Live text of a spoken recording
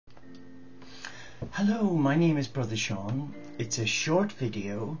Hello, my name is Brother Sean. It's a short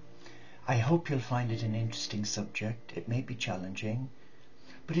video. I hope you'll find it an interesting subject. It may be challenging,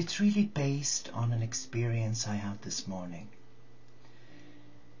 but it's really based on an experience I had this morning.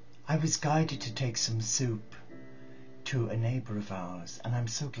 I was guided to take some soup to a neighbour of ours, and I'm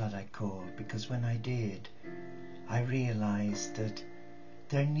so glad I called, because when I did, I realised that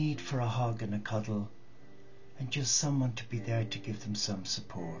their need for a hug and a cuddle and just someone to be there to give them some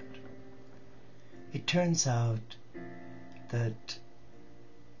support. It turns out that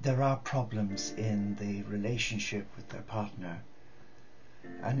there are problems in the relationship with their partner,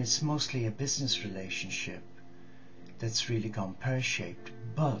 and it's mostly a business relationship that's really gone pear-shaped.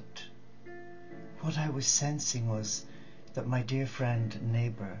 But what I was sensing was that my dear friend and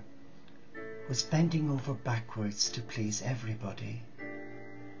neighbour was bending over backwards to please everybody,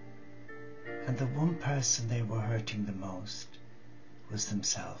 and the one person they were hurting the most was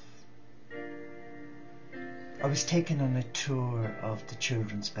themselves. I was taken on a tour of the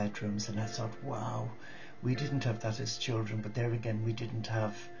children's bedrooms, and I thought, wow, we didn't have that as children, but there again, we didn't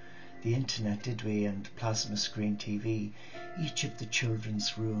have the internet, did we, and plasma screen TV. Each of the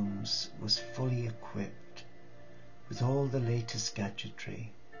children's rooms was fully equipped with all the latest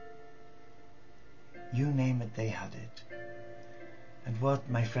gadgetry. You name it, they had it. And what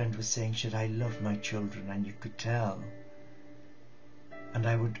my friend was saying, should I love my children, and you could tell. And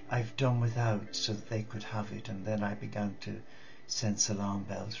I've done without so that they could have it. And then I began to sense alarm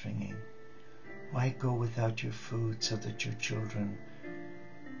bells ringing. Why go without your food so that your children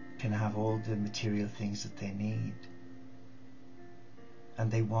can have all the material things that they need?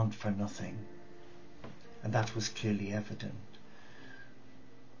 And they want for nothing. And that was clearly evident.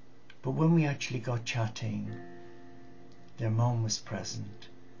 But when we actually got chatting, their mum was present.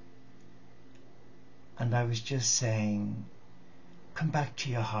 And I was just saying, come back to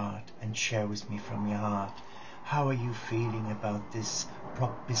your heart and share with me from your heart. How are you feeling about this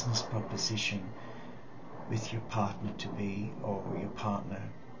business proposition with your partner to be, or your partner?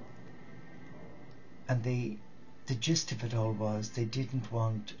 And the gist of it all was they didn't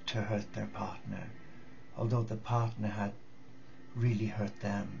want to hurt their partner, although the partner had really hurt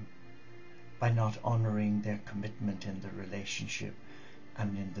them by not honouring their commitment in the relationship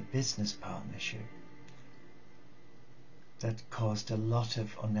and in the business partnership. That caused a lot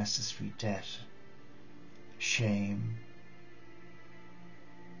of unnecessary debt, shame,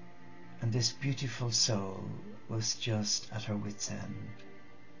 and this beautiful soul was just at her wit's end.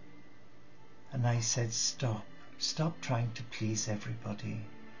 And I said, stop trying to please everybody.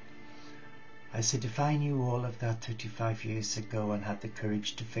 I said, if I knew all of that 35 years ago and had the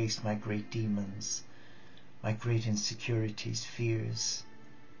courage to face my great demons, my great insecurities, fears,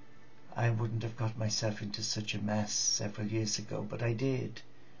 I wouldn't have got myself into such a mess several years ago, but I did.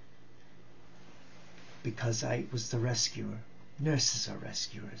 Because I was the rescuer. Nurses are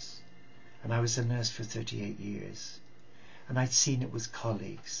rescuers. And I was a nurse for 38 years. And I'd seen it with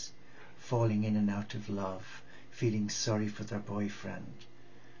colleagues falling in and out of love, feeling sorry for their boyfriend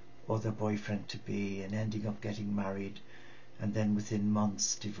or their boyfriend-to-be, and ending up getting married and then within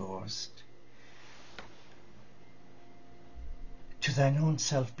months divorced. To thine own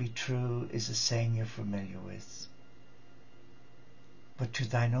self be true is a saying you're familiar with. But to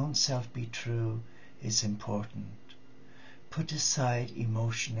thine own self be true is important. Put aside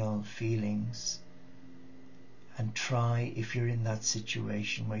emotional feelings and try, if you're in that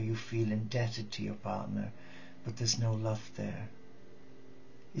situation where you feel indebted to your partner but there's no love there,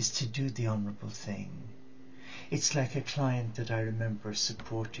 is to do the honourable thing. It's like a client that I remember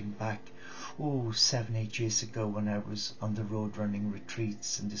supporting back 7-8 years ago when I was on the road running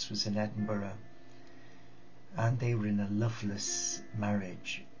retreats, and this was in Edinburgh, and they were in a loveless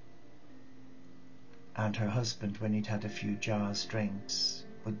marriage, and her husband, when he'd had a few jars drinks,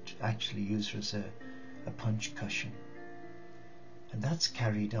 would actually use her as a punch cushion. And that's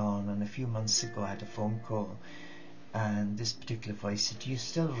carried on. And a few months ago I had a phone call, and this particular voice said, do you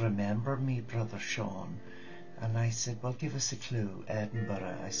still remember me, Brother Sean? And I said, well, give us a clue.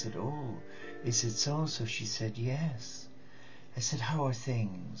 Edinburgh. I said, oh, is it so? So she said, yes. I said, how are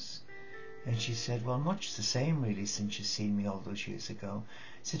things? And she said, well, much the same really since you've seen me all those years ago.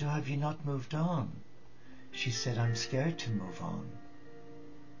 I said, oh, have you not moved on? She said, I'm scared to move on.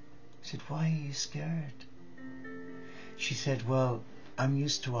 I said, why are you scared? She said, well, I'm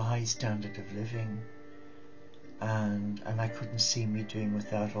used to a high standard of living, and I couldn't see me doing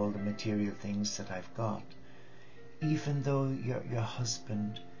without all the material things that I've got. Even though your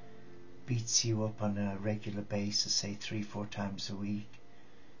husband beats you up on a regular basis, say 3-4 times a week,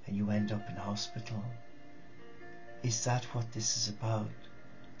 and you end up in hospital, is that what this is about?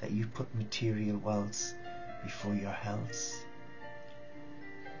 that you put material wealth before your health.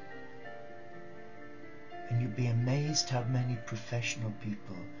 And you'd be amazed how many professional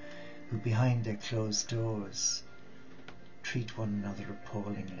people who behind their closed doors treat one another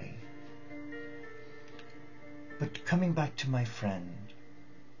appallingly. But coming back to my friend,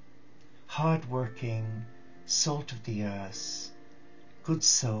 hard-working, salt of the earth, good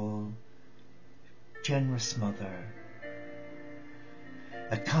soul, generous mother,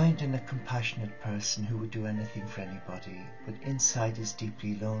 a kind and a compassionate person who would do anything for anybody, but inside is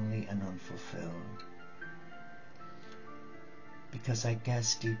deeply lonely and unfulfilled. Because I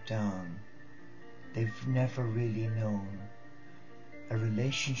guess deep down, they've never really known a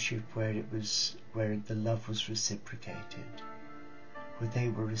relationship where the love was reciprocated, where they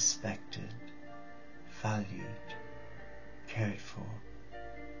were respected, valued, cared for.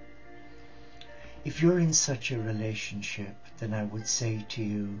 If you're in such a relationship, then I would say to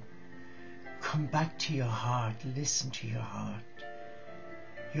you, come back to your heart, listen to your heart.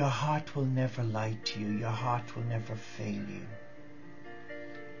 Your heart will never lie to you, your heart will never fail you.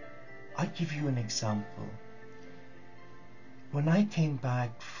 I'll give you an example. When I came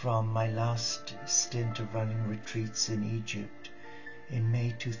back from my last stint of running retreats in Egypt in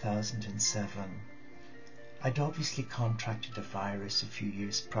May 2007, I'd obviously contracted a virus a few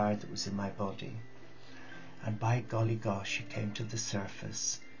years prior that was in my body. And by golly gosh, it came to the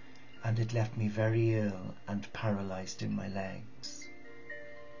surface and it left me very ill and paralysed in my legs.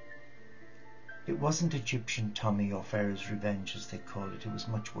 It wasn't Egyptian tummy or Pharaoh's revenge as they call it, it was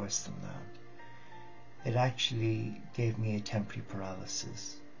much worse than that. It actually gave me a temporary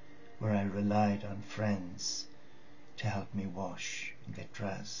paralysis where I relied on friends to help me wash and get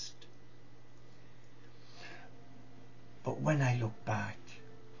dressed. But when I look back,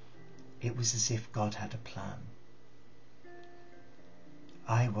 it was as if God had a plan.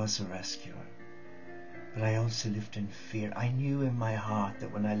 I was a rescuer, but I also lived in fear. I knew in my heart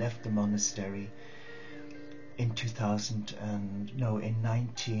that when I left the monastery in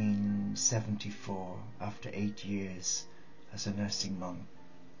 1974, after 8 years as a nursing monk,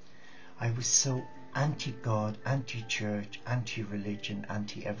 I was so anti-God, anti-church, anti-religion,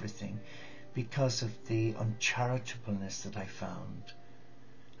 anti-everything because of the uncharitableness that I found.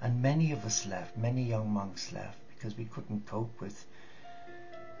 And many of us left, many young monks left, because we couldn't cope with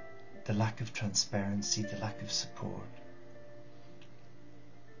the lack of transparency, the lack of support.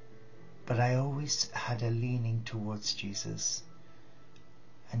 But I always had a leaning towards Jesus.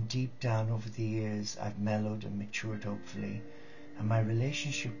 And deep down over the years, I've mellowed and matured, hopefully. And my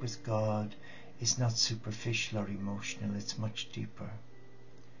relationship with God is not superficial or emotional, it's much deeper.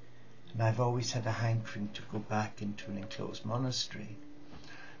 And I've always had a hankering to go back into an enclosed monastery.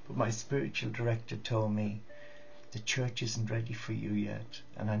 But my spiritual director told me, the church isn't ready for you yet.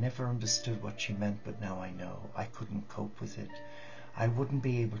 And I never understood what she meant, but now I know. I couldn't cope with it. I wouldn't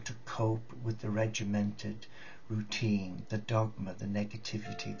be able to cope with the regimented routine, the dogma, the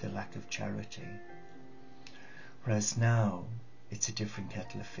negativity, the lack of charity. Whereas now, it's a different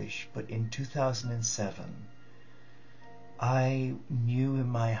kettle of fish. But in 2007, I knew in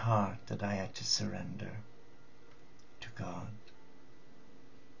my heart that I had to surrender to God.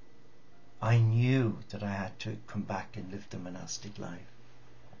 I knew that I had to come back and live the monastic life.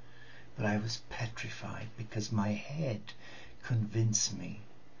 But I was petrified because my head convinced me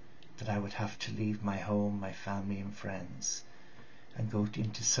that I would have to leave my home, my family and friends and go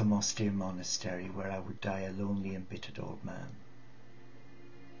into some austere monastery where I would die a lonely, embittered old man.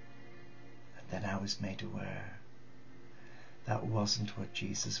 And then I was made aware that wasn't what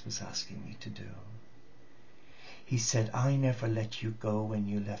Jesus was asking me to do. He said, I never let you go when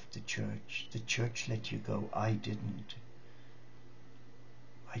you left the church. The church let you go. I didn't.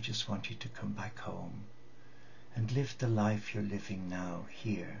 I just want you to come back home and live the life you're living now,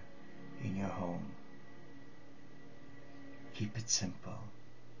 here, in your home. Keep it simple.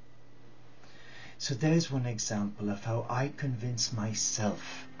 So there's one example of how I convinced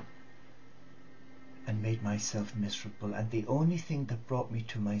myself and made myself miserable. And the only thing that brought me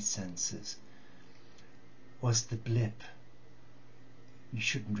to my senses was the blip. You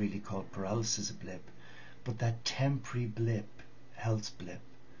shouldn't really call paralysis a blip, but that temporary blip, health blip,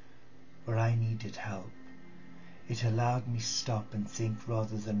 where I needed help. It allowed me to stop and think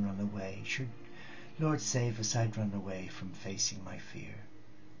rather than run away. Should Lord save us, I'd run away from facing my fear.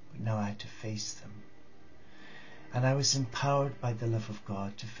 But now I had to face them. And I was empowered by the love of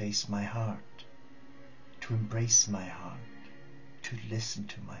God to face my heart, to embrace my heart, to listen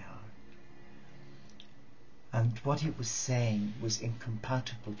to my heart. And what it was saying was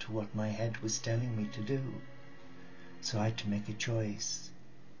incompatible to what my head was telling me to do. So I had to make a choice.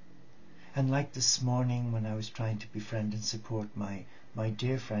 And like this morning when I was trying to befriend and support my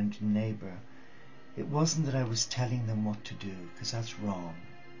dear friend and neighbour, it wasn't that I was telling them what to do, because that's wrong.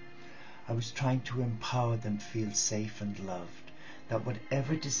 I was trying to empower them to feel safe and loved, that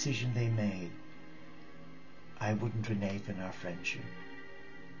whatever decision they made, I wouldn't renege on our friendship,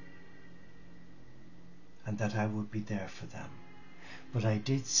 and that I would be there for them. But I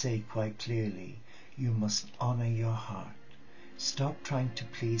did say quite clearly, you must honour your heart. Stop trying to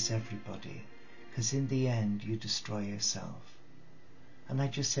please everybody, because in the end you destroy yourself. And I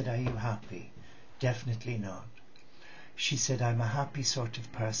just said, are you happy? Definitely not. She said, I'm a happy sort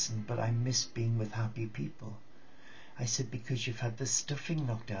of person, but I miss being with happy people. I said, because you've had the stuffing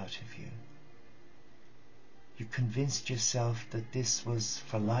knocked out of you. You convinced yourself that this was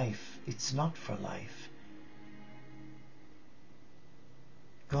for life. It's not for life.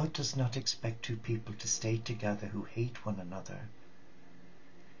 God does not expect two people to stay together who hate one another.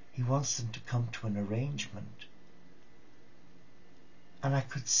 He wants them to come to an arrangement. And I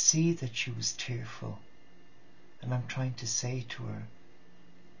could see that she was tearful. And I'm trying to say to her,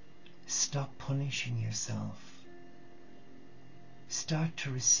 stop punishing yourself. Start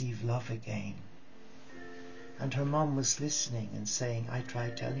to receive love again. And her mum was listening and saying, I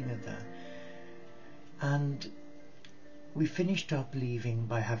tried telling her that. And we finished up leaving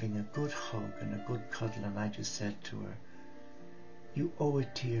by having a good hug and a good cuddle, and I just said to her, you owe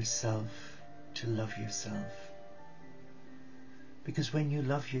it to yourself to love yourself. Because when you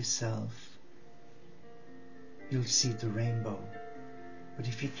love yourself, you'll see the rainbow. But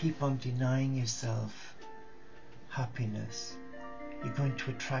if you keep on denying yourself happiness, you're going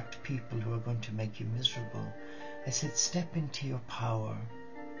to attract people who are going to make you miserable. I said, step into your power.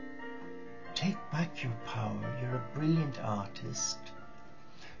 Take back your power. You're a brilliant artist.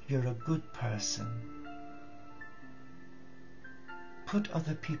 You're a good person. Put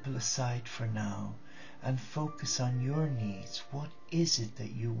other people aside for now and focus on your needs. What is it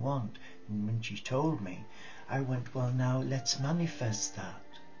that you want? And when she told me, I went, well, now let's manifest that.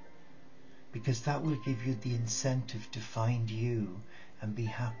 Because that will give you the incentive to find you and be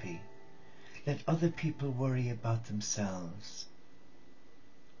happy. Let other people worry about themselves.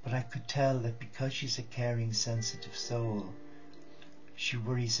 But I could tell that because she's a caring, sensitive soul, she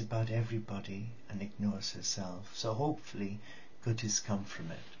worries about everybody and ignores herself. So hopefully good has come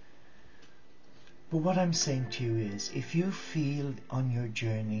from it. But what I'm saying to you is, if you feel on your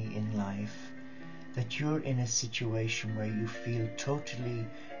journey in life that you're in a situation where you feel totally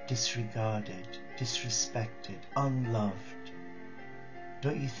disregarded, disrespected, unloved,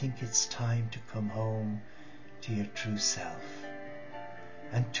 don't you think it's time to come home to your true self?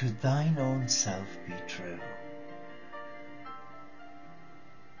 And to thine own self be true.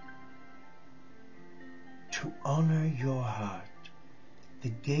 To honour your heart, the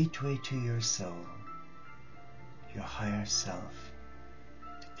gateway to your soul, your higher self,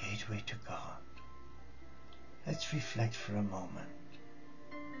 the gateway to God. Let's reflect for a moment.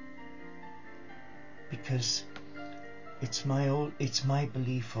 Because it's my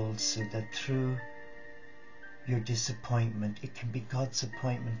belief also that through your disappointment, it can be God's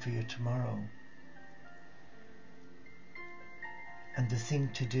appointment for you tomorrow. And the thing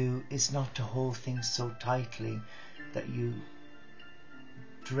to do is not to hold things so tightly that you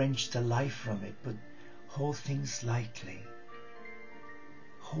drench the life from it, but hold things lightly.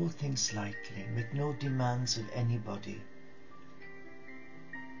 Hold things lightly. Make no demands of anybody.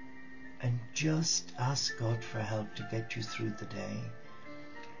 And just ask God for help to get you through the day.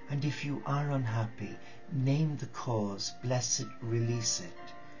 And if you are unhappy, name the cause, bless it, release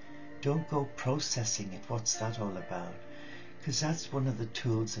it. Don't go processing it. What's that all about? Because that's one of the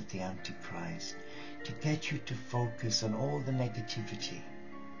tools of the Antichrist, to get you to focus on all the negativity.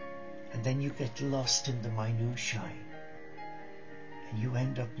 And then you get lost in the minutiae. And you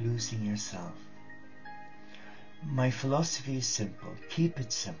end up losing yourself. My philosophy is simple. Keep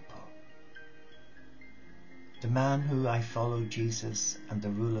it simple. The man who I followed, Jesus, and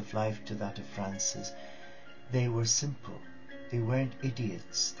the rule of life to that of Francis, they were simple. They weren't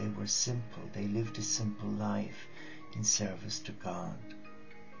idiots. They were simple. They lived a simple life in service to God.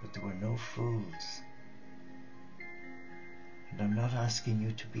 But there were no fools. And I'm not asking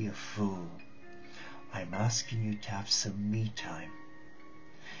you to be a fool. I'm asking you to have some me time.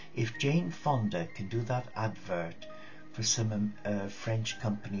 If Jane Fonda can do that advert for some French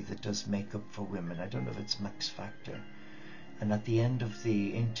company that does makeup for women, I don't know if it's Max Factor, and at the end of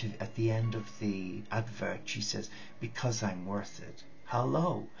the advert she says, because I'm worth it.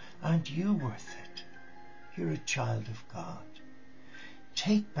 Hello, aren't you worth it? You're a child of God.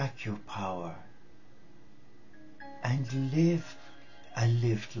 Take back your power and live a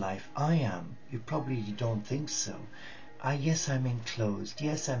lived life. I am. You probably don't think so. Yes, I'm enclosed.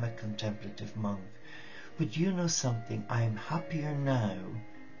 Yes, I'm a contemplative monk. But you know something? I'm happier now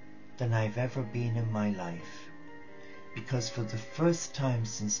than I've ever been in my life. Because for the first time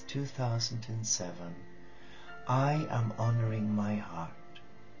since 2007, I am honouring my heart.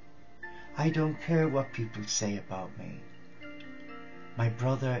 I don't care what people say about me. My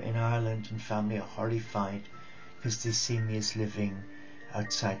brother in Ireland and family are horrified because they see me as living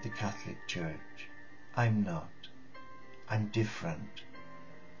outside the Catholic Church. I'm not. I'm different.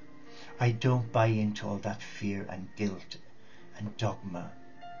 I don't buy into all that fear and guilt and dogma.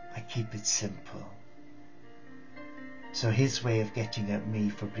 I keep it simple. So his way of getting at me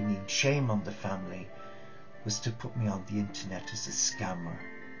for bringing shame on the family was to put me on the internet as a scammer,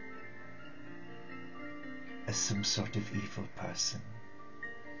 as some sort of evil person.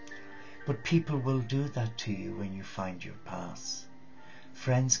 But people will do that to you when you find your path.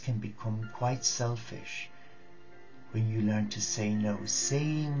 Friends can become quite selfish when you learn to say no.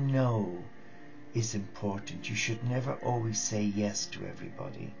 Saying no is important. You should never always say yes to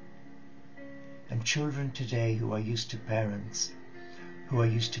everybody. And children today who are used to parents, who are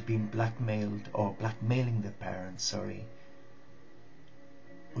used to being blackmailed or blackmailing their parents,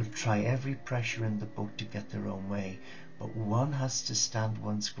 will try every pressure in the book to get their own way. But one has to stand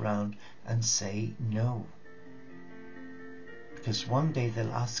one's ground and say no. Because one day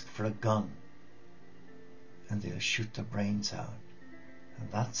they'll ask for a gun and they'll shoot their brains out. And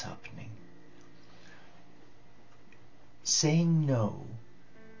that's happening. Saying no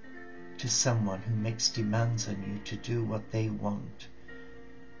to someone who makes demands on you to do what they want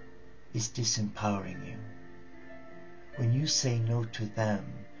is disempowering you. When you say no to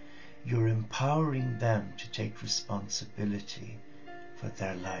them, you're empowering them to take responsibility for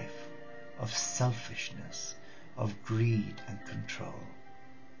their life of selfishness, of greed and control.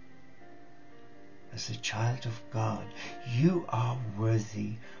 As a child of God, you are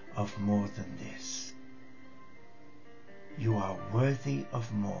worthy of more than this. You are worthy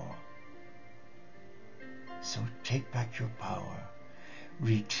of more. So take back your power,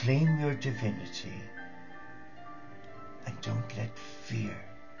 reclaim your divinity, and don't let fear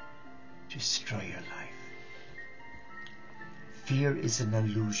destroy your life. Fear is an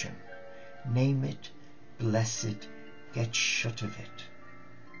illusion. Name it, bless it, get shut of it.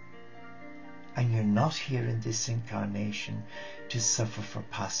 And you're not here in this incarnation to suffer for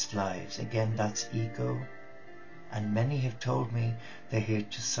past lives. Again, that's ego. And many have told me they're here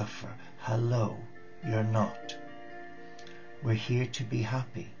to suffer. Hello, you're not. We're here to be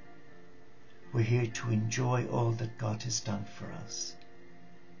happy. We're here to enjoy all that God has done for us.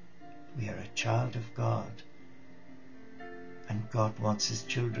 We are a child of God. And God wants His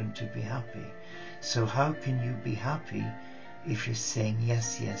children to be happy. So how can you be happy if you're saying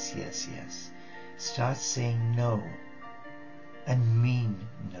yes, yes, yes, yes? Start saying no and mean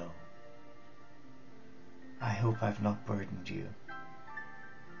no. I hope I've not burdened you.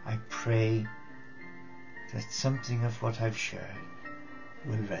 I pray that something of what I've shared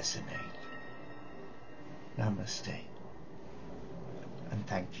will resonate. Namaste. And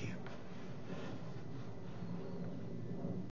thank you.